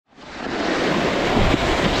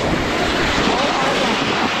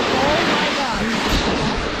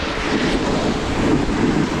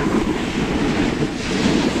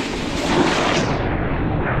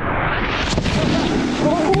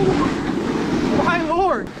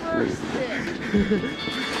Oh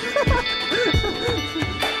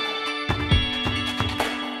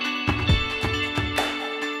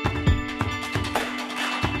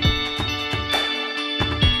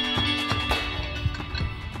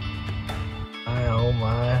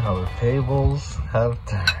my, how the tables have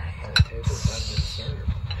turned.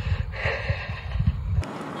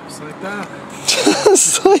 Just like that.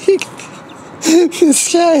 Just like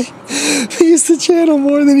this guy. He used to channel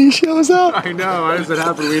more than he shows up. I know, how does it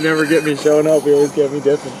happen? We never get me showing up, we always get me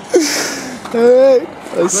dipping. Alright,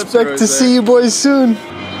 I expect to see you boys soon.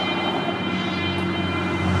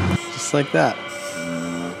 Just like that.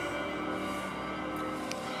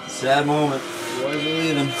 Sad moment. Boys are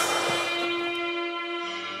leaving.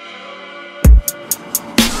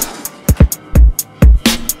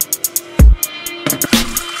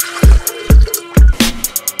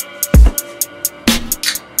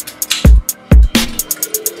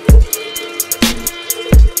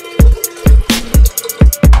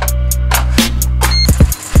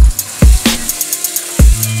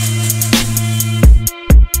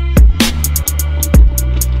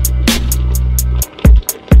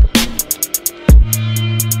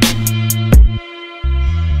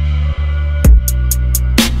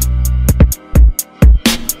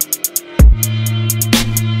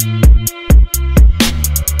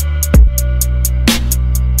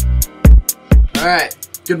 Alright,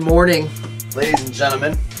 good morning, ladies and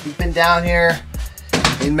gentlemen. We've been down here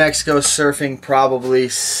in Mexico surfing probably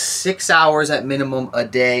 6 hours at minimum a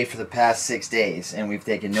day for the past 6 days, and we've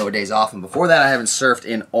taken no days off, and before that I haven't surfed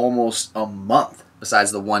in almost a month,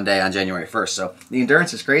 besides the one day on January 1st, so the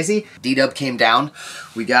endurance is crazy. D-Dub came down.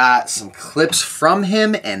 We got some clips from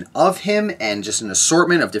him and of him, and just an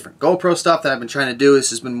assortment of different GoPro stuff that I've been trying to do. This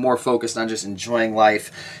has been more focused on just enjoying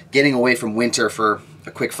life, getting away from winter for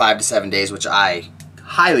a quick 5 to 7 days, which I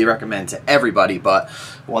highly recommend to everybody. But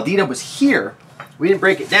while D-Dub was here, we didn't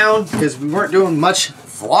break it down because we weren't doing much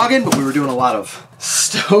vlogging, but we were doing a lot of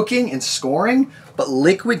stoking and scoring. But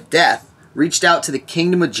Liquid Death reached out to the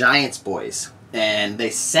Kingdom of Giants boys, and they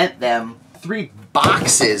sent them 3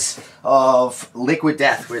 boxes of Liquid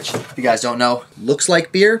Death, which, if you guys don't know, looks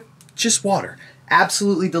like beer, just water.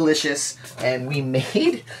 Absolutely delicious, and we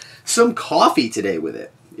made some coffee today with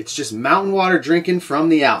it. It's just mountain water drinking from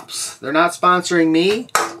the Alps. They're not sponsoring me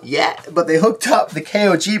yet, but they hooked up the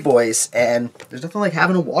KOG boys, and there's nothing like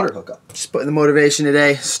having a water hookup. Just putting the motivation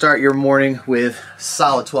today. Start your morning with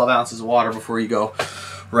solid 12 ounces of water before you go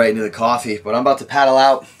right into the coffee. But I'm about to paddle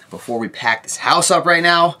out before we pack this house up right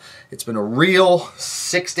now. It's been a real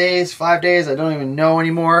 6 days, 5 days, I don't even know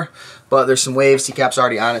anymore. But there's some waves, TCAP's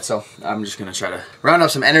already on it, so I'm just gonna try to round up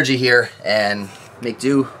some energy here and make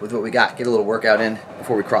do with what we got, get a little workout in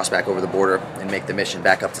before we cross back over the border and make the mission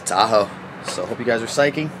back up to Tahoe. So hope you guys are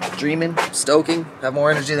psyching, dreaming, stoking, have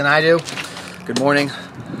more energy than I do. Good morning,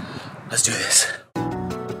 let's do this.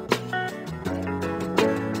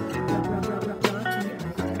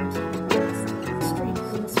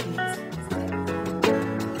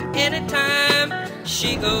 Anytime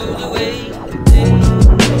she goes away.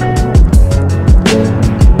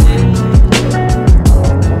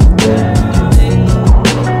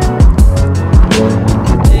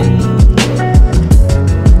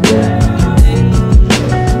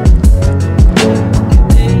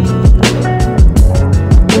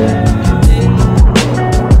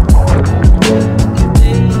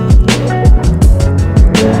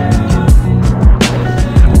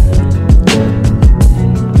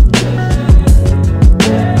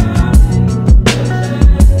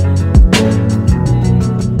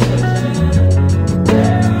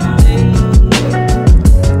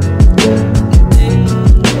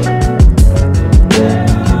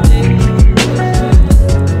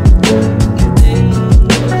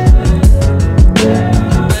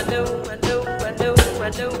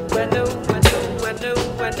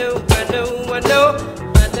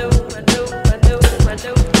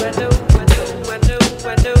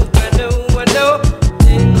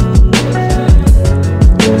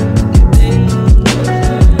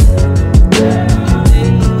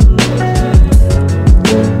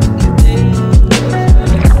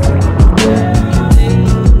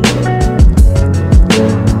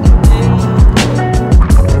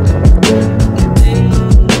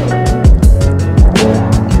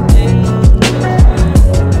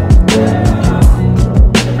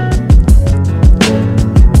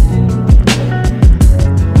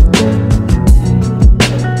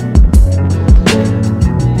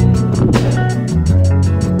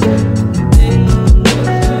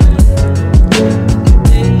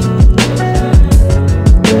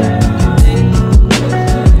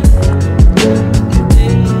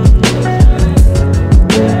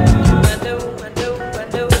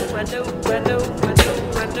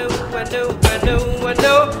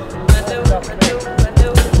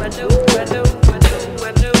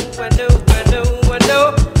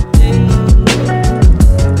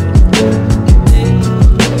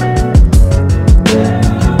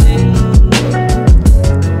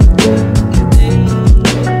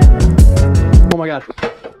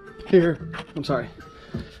 Here. I'm sorry.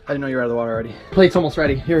 I didn't know you were out of the water already. Plate's almost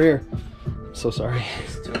ready. Here. I'm so sorry.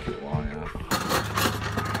 This took you long enough.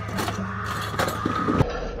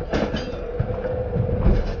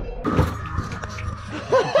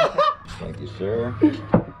 Thank you, sir.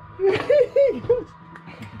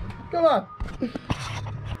 Come on.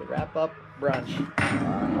 The wrap up brunch.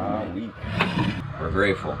 We're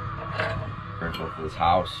grateful. Grateful for this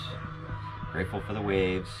house. Grateful for the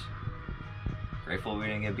waves. Grateful we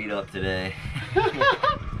didn't get beat up today.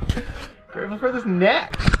 Grateful for this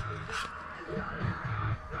neck.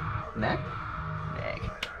 Neck?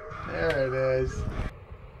 Neck. There it is.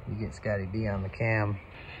 You get Scotty B on the cam.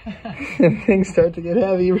 And things start to get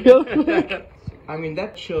heavy real quick. I mean,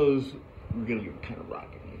 that shows we're gonna get kind of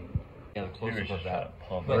rocking. Yeah, the close-up of that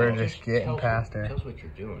pump. We're just getting past her. Tell us what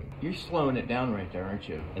you're doing. You're slowing it down right there, aren't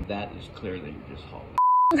you? And that is clear that you're just hauling.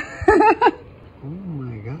 Oh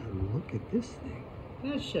my god, look at this thing.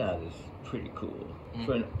 That shot is pretty cool.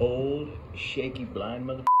 For an old, shaky, blind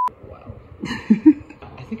motherfucker, wow.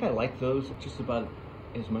 I think I like those just about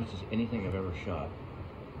as much as anything I've ever shot.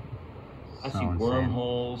 I see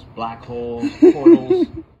wormholes, black holes, portals.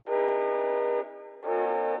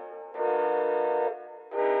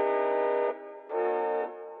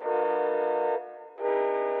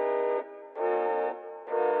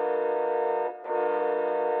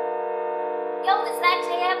 Yo, is that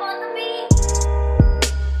JACKERY on the beat?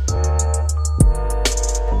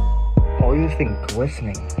 Oh, this thing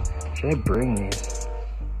glistening. Should I bring these?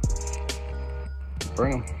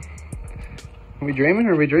 Bring them. Are we dreaming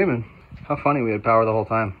or are we dreaming? How funny we had power the whole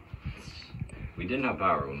time. We didn't have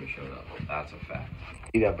power when we showed up. That's a fact.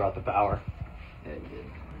 You that brought the power. Yeah, you did.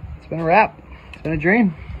 It's been a wrap. It's been a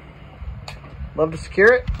dream. Love to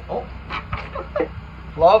secure it. Oh.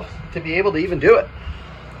 Love to be able to even do it.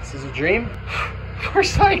 This is a dream. We're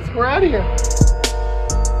psyched. We're out of here.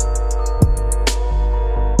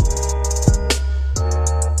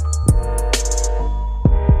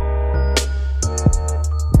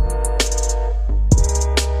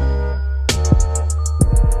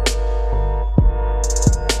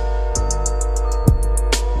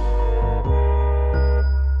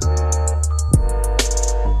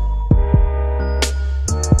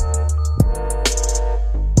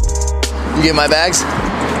 You get my bags?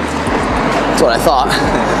 That's what I thought.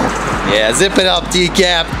 Yeah, zip it up,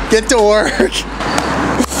 decap. Get to work.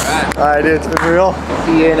 Alright, dude, it's been real.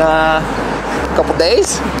 See you in a couple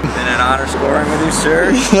days. Been an honor scoring with you,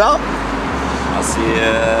 sir. Yep. I'll see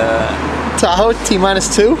you. Tahoe,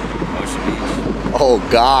 T-2. Ocean Beach. Oh,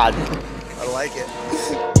 God. I like it.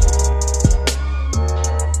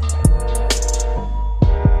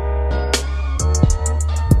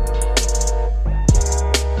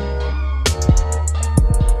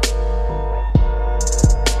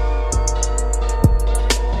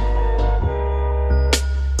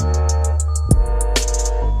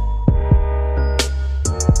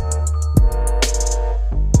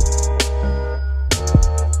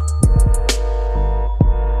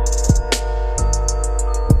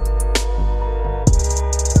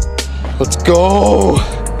 Let's go.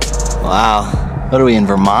 Wow. What are we in,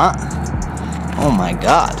 Vermont? Oh my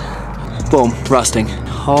God. Boom, rusting.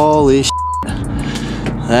 Holy shit.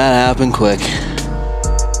 That happened quick.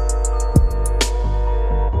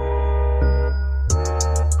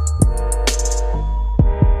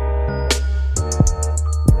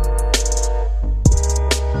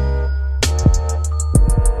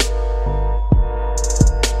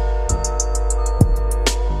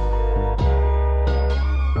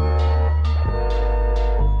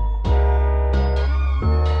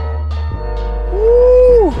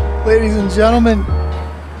 Ladies and gentlemen,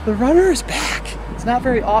 the runner is back. It's not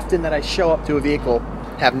very often that I show up to a vehicle,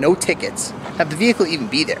 have no tickets, have the vehicle even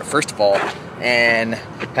be there, first of all, and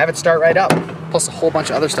have it start right up, plus a whole bunch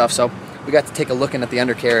of other stuff. So we got to take a look in at the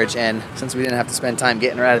undercarriage, and since we didn't have to spend time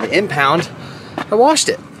getting her out of the impound, I washed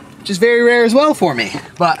it, which is very rare as well for me.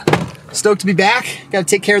 But stoked to be back. Got to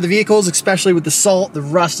take care of the vehicles, especially with the salt. The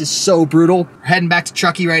rust is so brutal. We're heading back to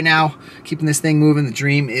Truckee right now, keeping this thing moving. The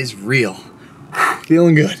dream is real.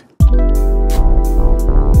 Feeling good.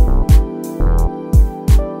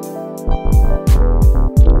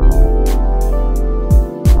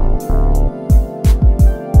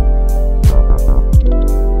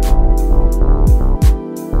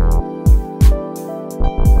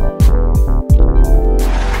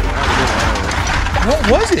 What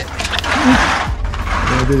was it?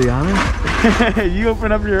 Wanna do the honor? You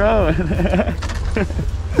open up your own.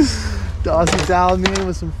 Dawson salad meal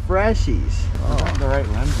with some freshies. Oh. The right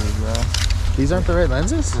lenses, bro. These aren't the right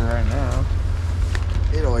lenses? For right now.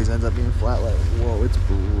 It always ends up being flat light. Whoa, it's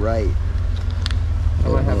bright. A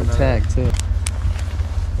little tag too.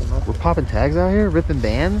 We're popping tags out here, ripping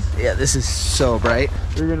bands. Yeah, this is so bright.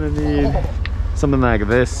 We're gonna need something like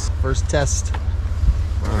this. First test.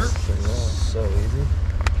 So easy.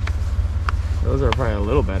 Those are probably a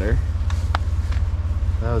little better.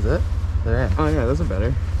 That was it? They're in. Oh yeah, those are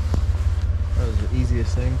better. That was the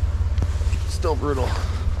easiest thing. Still brutal.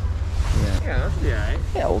 Yeah, that's alright.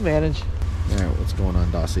 Yeah, we'll manage. All right, what's going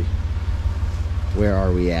on, Dossie? Where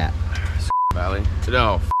are we at? Valley.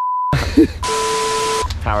 No.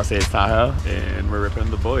 Palisades, Tahoe, and we're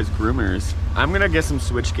ripping the boys, groomers. I'm gonna get some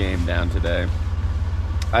switch game down today.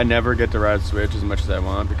 I never get to ride switch as much as I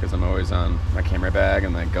want because I'm always on my camera bag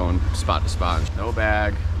and like going spot to spot. No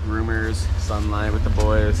bag, groomers, sunlight with the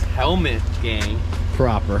boys. Helmet gang.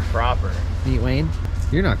 Proper. Meet Wayne.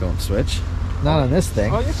 You're not going switch. Not on this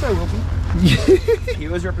thing. Oh, yes, I will be. He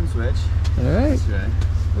was ripping switch. All right. Yesterday.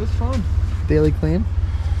 It was fun. Daily clean.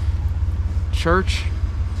 Church.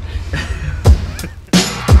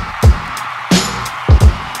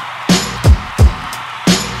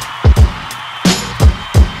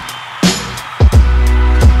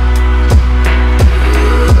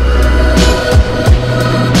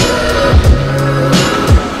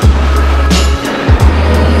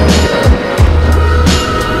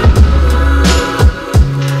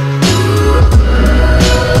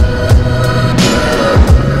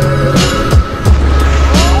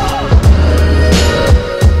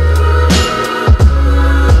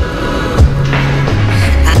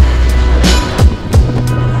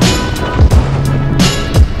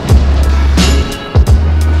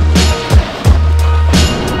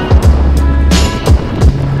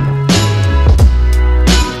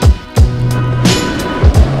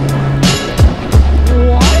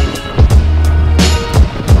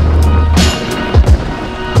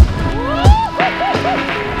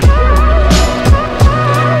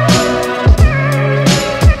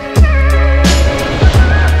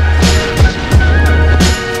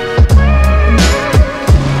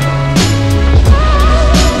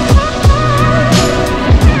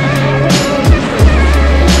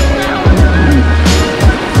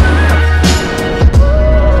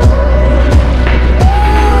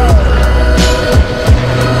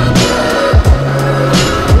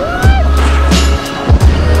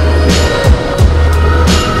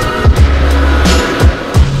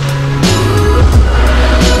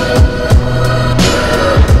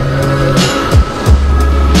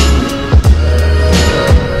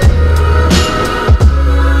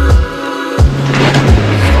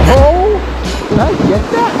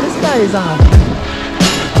 is on.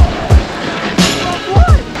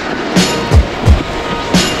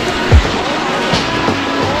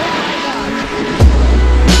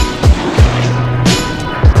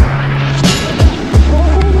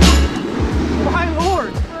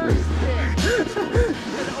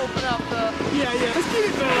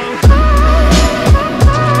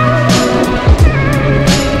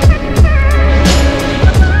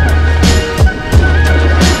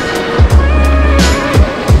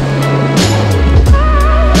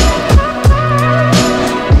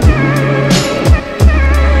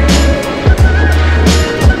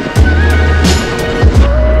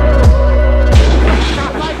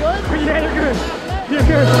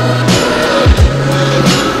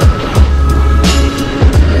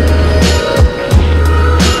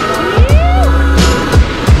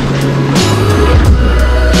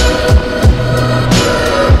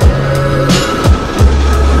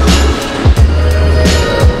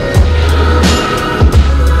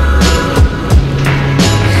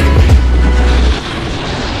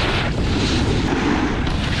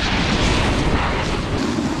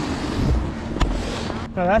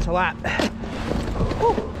 No, that's a lap.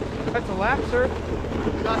 Whew. That's a lap, sir.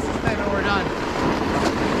 That's the time and we're done.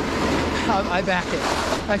 I back it.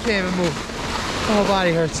 I can't even move. My whole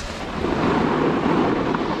body hurts.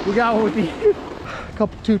 We got one with the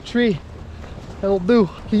couple 2-3. That'll do.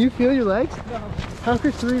 Can you feel your legs? No. How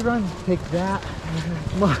could 3 runs take that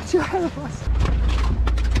much out of us?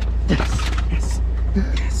 Yes.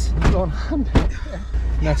 What's going on?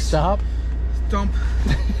 Next stop. Dump.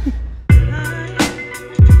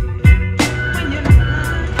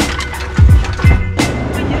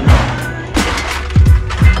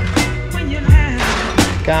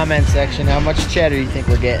 Comment section, how much cheddar do you think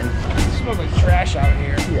we're getting? It smells like trash out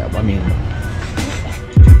here. Yeah, I mean,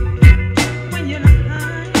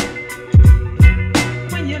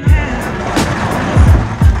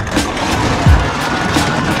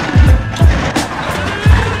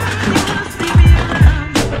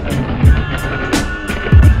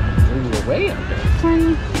 we're way up there.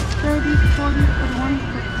 20, 30, 40, 41,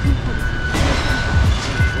 42, 43.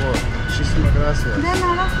 Muchísimas gracias. De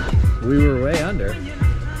we were way under.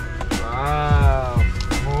 Wow.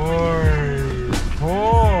 Poor.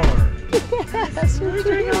 Yes, we're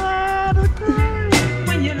doing a lot of crying.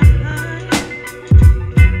 When you're not high,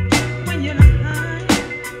 when you're not high,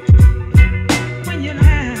 when you're not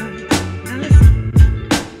high. Now listen.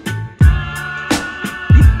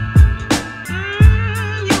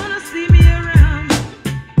 You wanna see me around?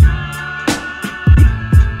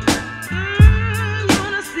 You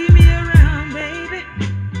wanna see me around, baby?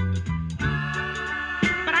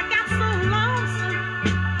 But I got so lonesome,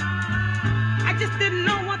 I just didn't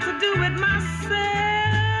know what to do with myself,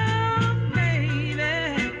 baby.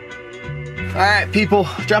 All right, people,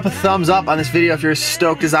 drop a thumbs up on this video if you're as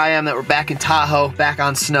stoked as I am that we're back in Tahoe, back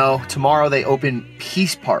on snow. Tomorrow they open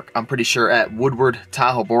Peace Park, I'm pretty sure, at Woodward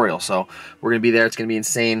Tahoe Boreal. So we're gonna be there. It's gonna be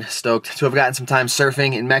insane. Stoked to have gotten some time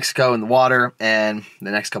surfing in Mexico in the water, and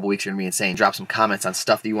the next couple weeks are gonna be insane. Drop some comments on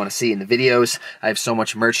stuff that you want to see in the videos. I have so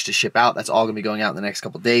much merch to ship out. That's all gonna be going out in the next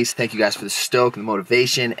couple days. Thank you guys for the stoke and the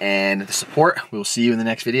motivation and the support. We will see you in the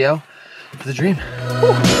next video for the dream.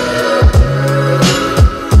 Woo.